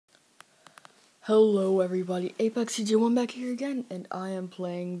Hello everybody, Apex CJ1 back here again, and I am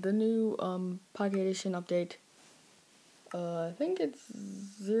playing the new Pocket Edition update. I think it's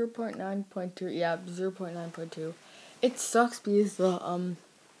 0.9.2, yeah, 0.9.2. It sucks because the,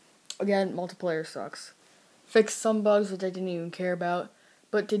 again, multiplayer sucks. Fixed some bugs which I didn't even care about,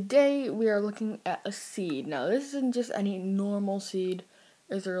 but today we are looking at a seed. Now this isn't just any normal seed,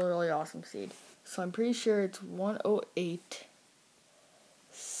 it's a really awesome seed. So I'm pretty sure it's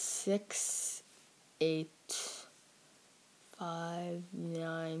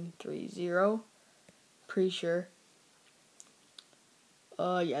 108.6.8.5.9.3.0. Pretty sure.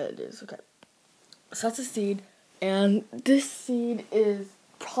 Yeah, it is. Okay. So that's a seed, and this seed is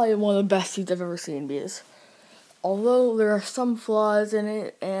probably one of the best seeds I've ever seen because although there are some flaws in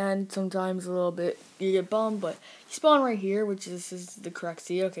it and sometimes a little bit you get bummed, but you spawn right here, which is the correct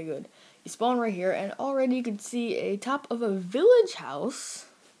seed. Okay, good. You spawn right here, and already you can see a top of a village house.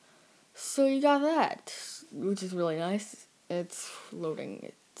 So you got that, which is really nice. It's loading.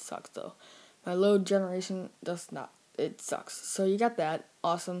 It sucks though. My load generation does not. It sucks. So you got that.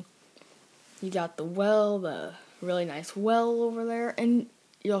 Awesome. You got the well, the really nice well over there, and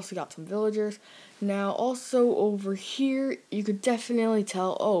you also got some villagers. Now also over here, you could definitely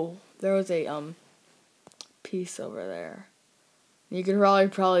tell. Oh, there was a piece over there. You can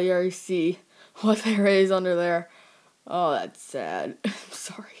probably already see what there is under there. Oh, that's sad. I'm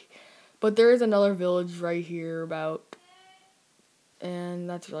sorry. But there is another village right here and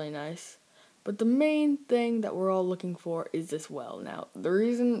that's really nice. But the main thing that we're all looking for is this well. Now, the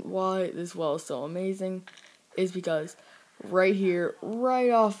reason why this well is so amazing is because right here, right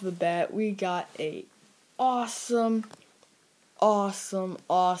off the bat, we got a awesome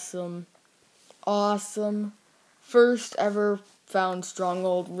first ever found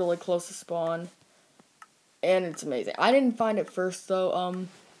stronghold really close to spawn. And it's amazing. I didn't find it first though.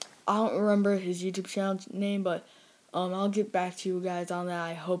 I don't remember his YouTube channel name, but I'll get back to you guys on that.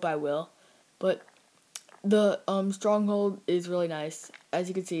 I hope I will. But the stronghold is really nice. As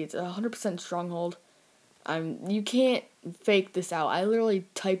you can see, it's 100% stronghold. You can't fake this out. I literally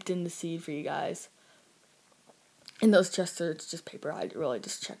typed in the seed for you guys. In those chests, it's just paper. I really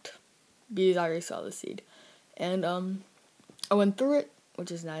just checked because I already saw the seed, and I went through it, which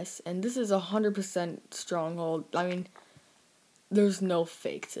is nice. And this is 100% stronghold. I mean, there's no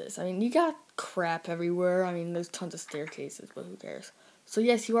fake to this. I mean, you got crap everywhere. I mean, there's tons of staircases, but who cares? So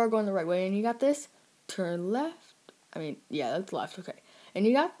yes, you are going the right way, and you got this. Turn left. I mean, yeah, that's left. Okay, and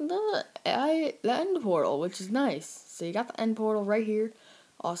you got the end portal, which is nice. So you got the end portal right here.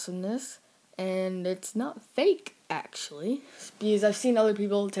 Awesomeness, and it's not fake actually, because I've seen other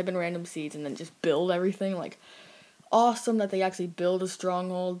people type in random seeds and then just build everything. Like, awesome that they actually build a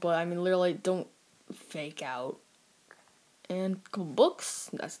stronghold, but I mean, literally, don't fake out. And cool books,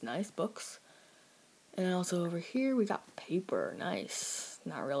 that's nice, books. And also over here, we got paper, nice.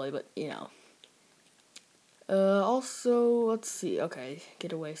 Not really, but, you know. Also, let's see, okay,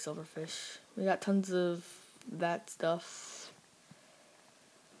 get away, silverfish. We got tons of that stuff.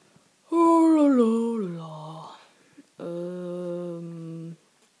 Oh, la, la, la.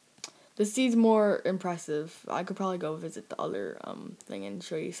 The seed's more impressive. I could probably go visit the other, thing and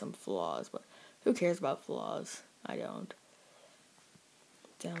show you some flaws, but who cares about flaws? I don't.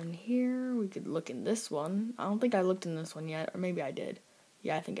 Down here, we could look in this one. I don't think I looked in this one yet, or maybe I did.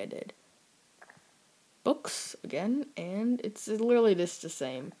 Yeah, I think I did. Books, again, and it's literally just the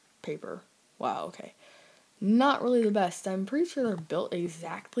same paper. Wow, okay. Not really the best. I'm pretty sure they're built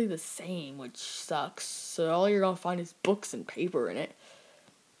exactly the same, which sucks. So all you're gonna find is books and paper in it.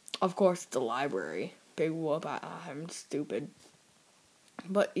 Of course, it's a library. Big whoop, I'm stupid.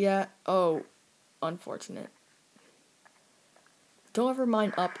 But yeah, oh, unfortunate. Don't ever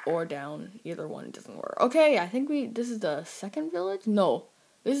mind up or down. Either one doesn't work. Okay, I think this is the second village? No,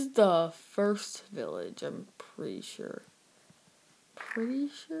 this is the first village, I'm pretty sure.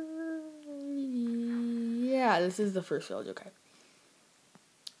 Yeah, this is the first village, okay.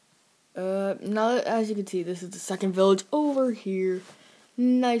 Now, as you can see, this is the second village over here.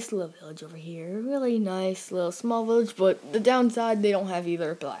 Nice little village over here. Really nice little small village, but the downside, they don't have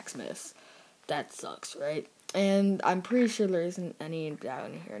either blacksmiths. That sucks, right? And I'm pretty sure there isn't any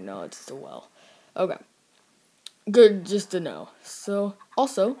down here. No, it's just a well. Okay. Good just to know. So,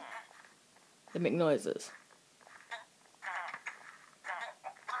 also, they make noises.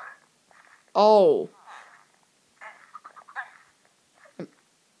 Oh.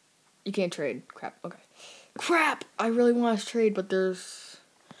 You can't trade. Crap. Okay. Crap! I really want to trade, but there's...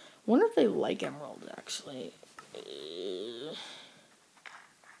 I wonder if they like emerald, actually.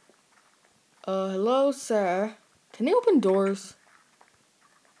 Hello, sir. Can they open doors?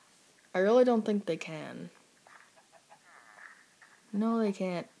 I really don't think they can. No, they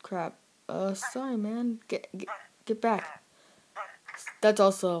can't. Crap. Sorry, man. Get back. That's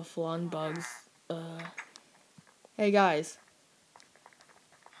also a flaw in bugs. Hey, guys.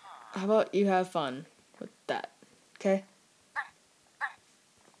 How about you have fun with that? Okay?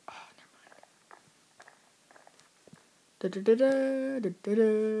 Oh,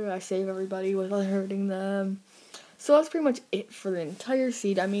 never mind. I save everybody without hurting them. So that's pretty much it for the entire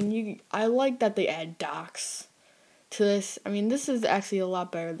seed. I mean, I like that they add docks to this. I mean, this is actually a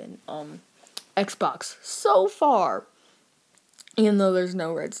lot better than Xbox so far. Even though there's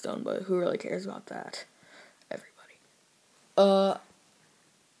no redstone, but who really cares about that? Everybody.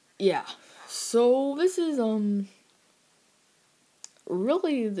 Yeah. So this is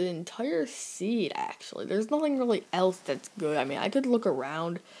really the entire seed actually. There's nothing really else that's good. I mean, I could look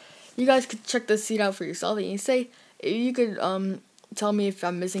around. You guys could check this seed out for yourself and you could tell me if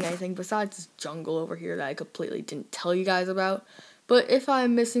I'm missing anything besides this jungle over here that I completely didn't tell you guys about. But if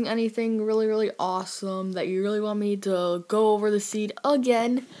I'm missing anything really, really awesome that you really want me to go over the seed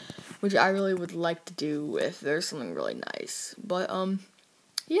again, which I really would like to do if there's something really nice. But,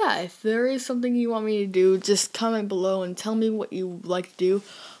 yeah, if there is something you want me to do, just comment below and tell me what you would like to do.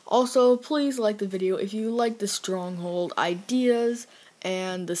 Also, please like the video if you like the stronghold ideas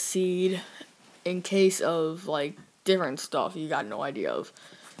and the seed in case of, like, different stuff you got no idea of.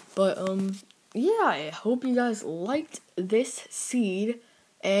 But, yeah, I hope you guys liked this seed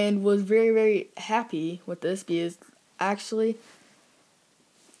and was very, very happy with this because actually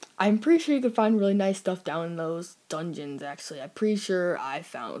I'm pretty sure you could find really nice stuff down in those dungeons, actually. I'm pretty sure I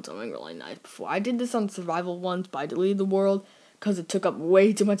found something really nice before. I did this on survival once, but I deleted the world because it took up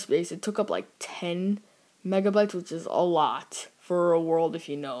way too much space. It took up like 10 megabytes, which is a lot for a world if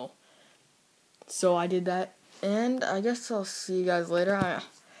you know. So I did that, and I guess I'll see you guys later.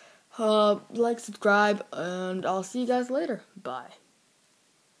 Like, subscribe, and I'll see you guys later. Bye.